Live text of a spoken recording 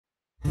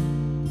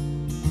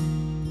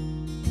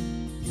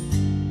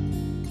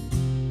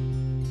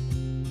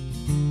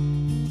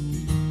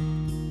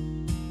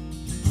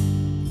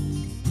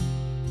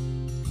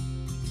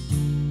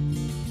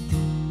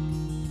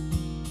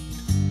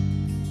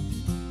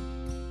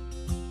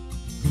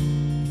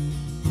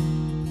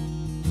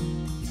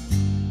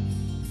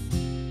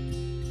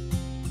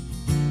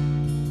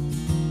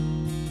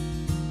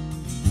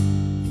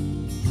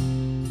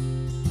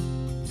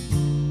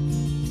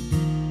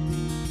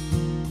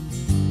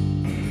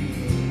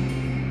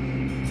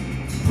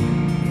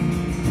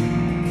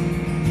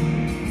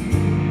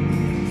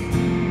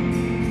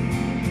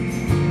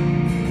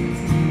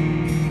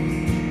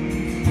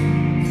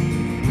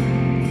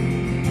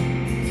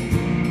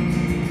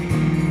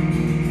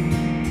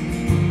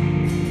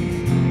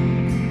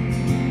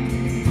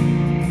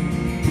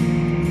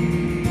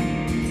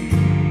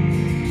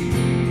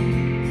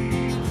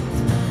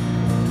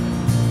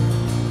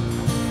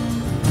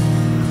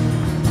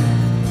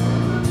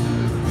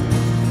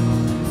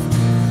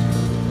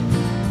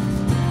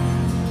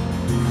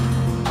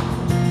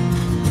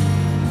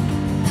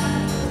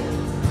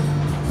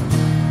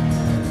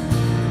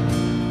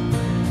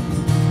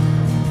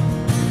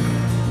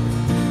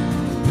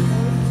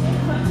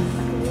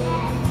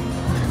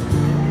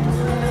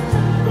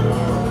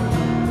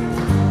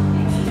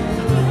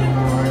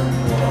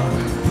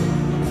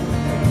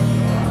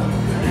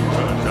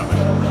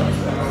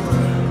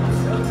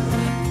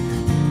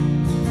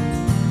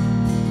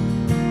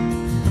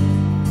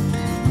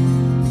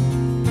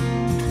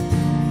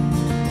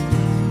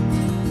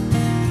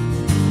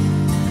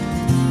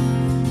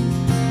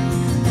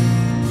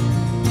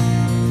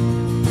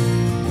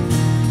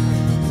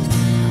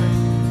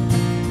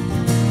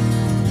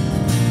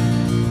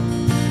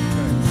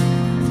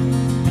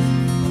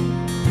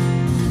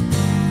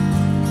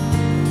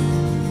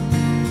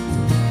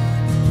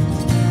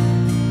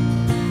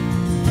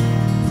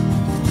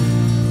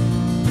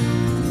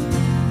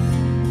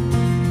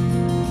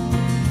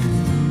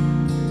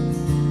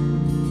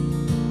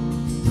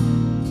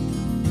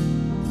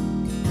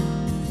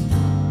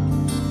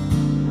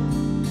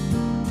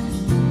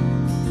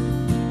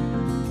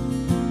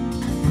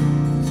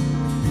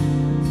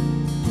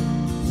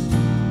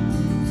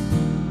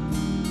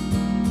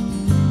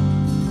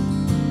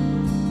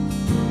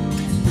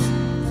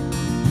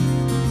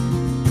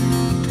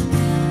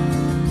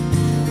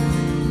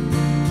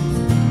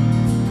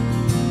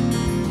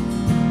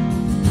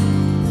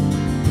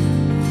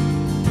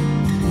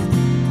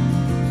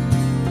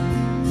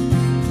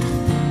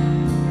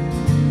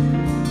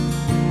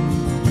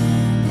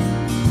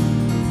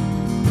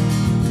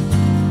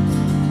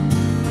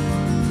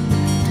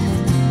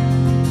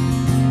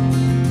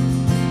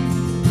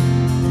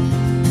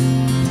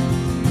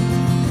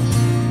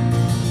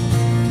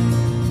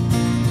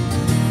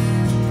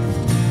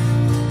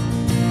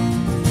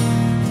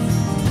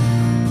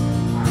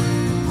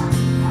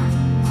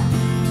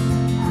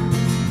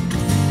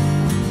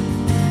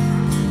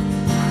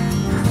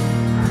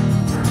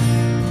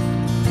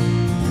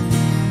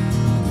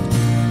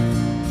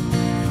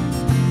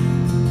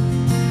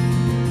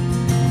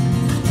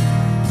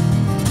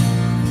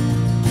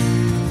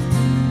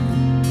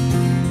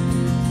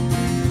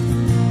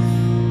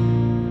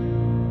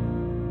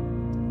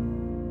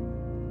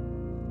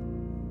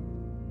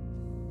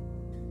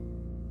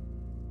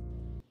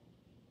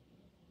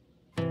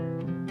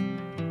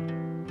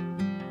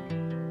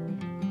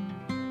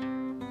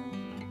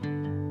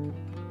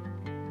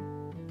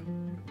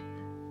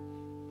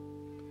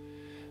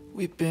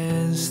We've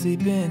been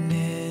sleeping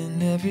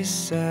in every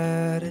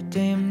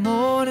Saturday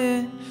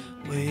morning,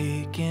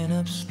 waking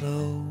up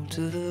slow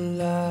to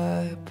the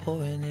light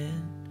pouring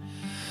in.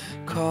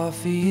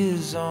 Coffee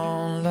is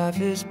on,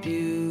 life is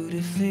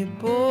beautifully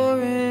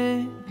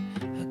boring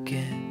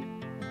again.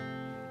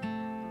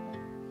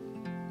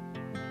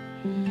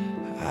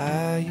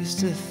 I used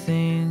to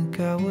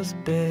think I was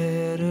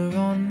better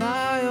on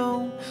my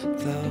own,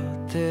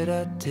 thought that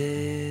I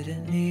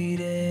didn't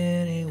need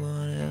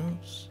anyone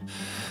else.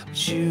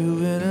 But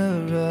you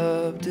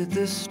interrupted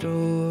the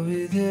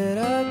story that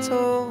I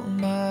told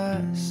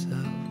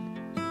myself.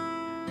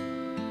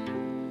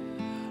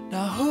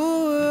 Now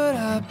who would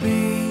I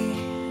be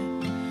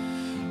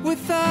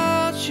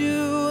without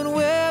you, and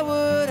where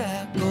would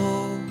I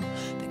go?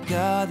 Thank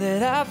God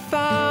that I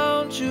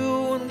found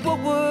you, and what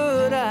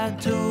would I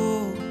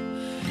do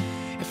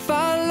if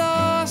I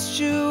lost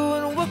you?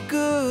 And what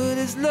good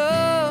is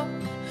love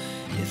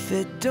if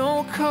it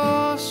don't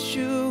cost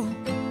you?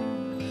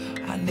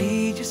 I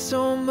need you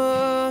so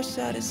much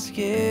that it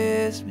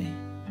scares me.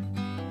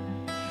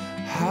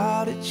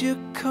 How did you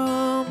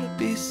come to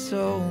be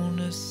so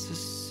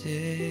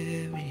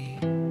necessary?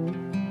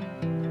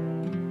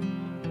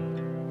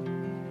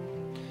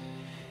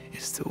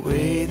 It's the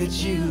way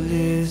that you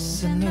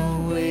listen, the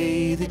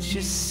way that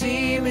you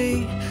see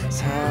me. It's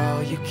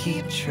how you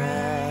keep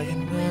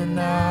trying when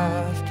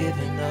I've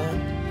given up.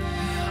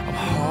 I'm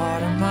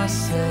hard on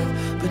myself,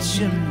 but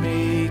you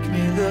make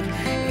me look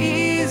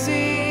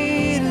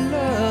easy to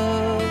love.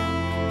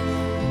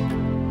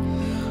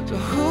 So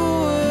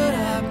who would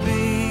I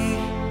be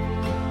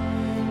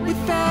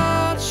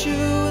without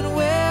you, and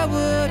where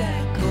would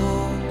I go?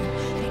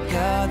 Thank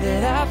God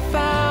that I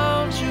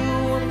found you,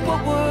 and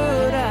what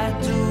would I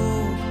do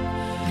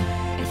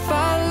if I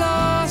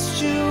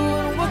lost you?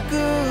 And what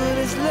good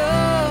is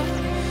love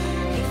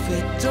if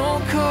it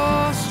don't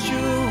cost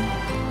you?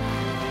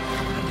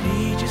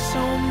 Need you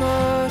so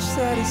much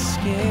that it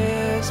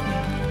scares me.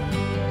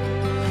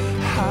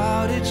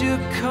 How did you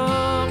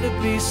come to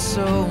be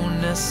so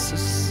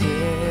necessary?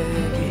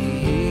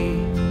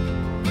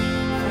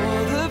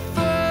 For the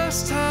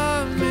first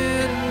time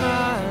in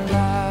my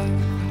life,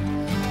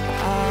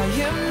 I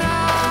am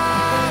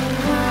not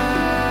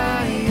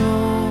my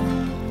own.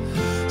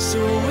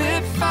 So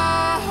if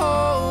I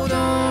hold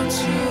on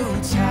too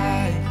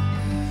tight,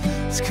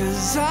 it's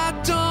 'cause I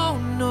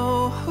don't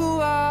know who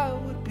I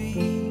would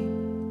be,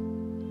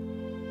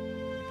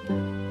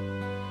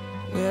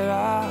 where I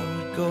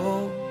would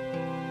go.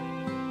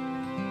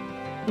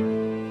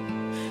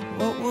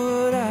 What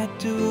would I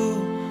do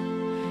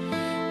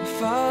if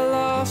I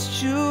lost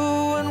you?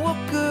 And what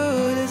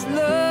good is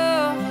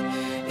love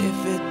if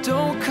it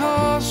don't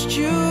cost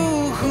you?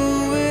 Who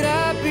would I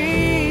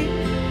be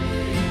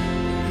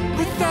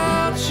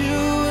without you?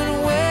 And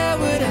where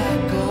would I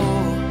go?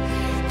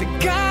 The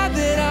God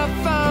that I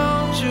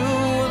found you,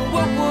 and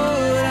what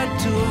would I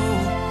do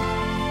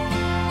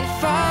if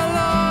I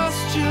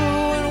lost you?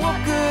 And what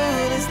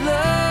good is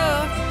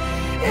love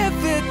if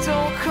it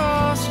don't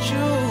cost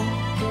you?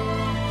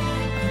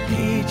 I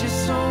need you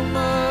so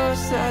much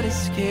that it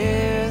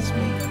scares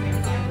me.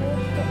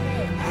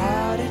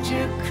 How did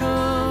you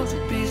come to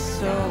be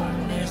so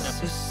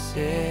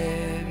necessary?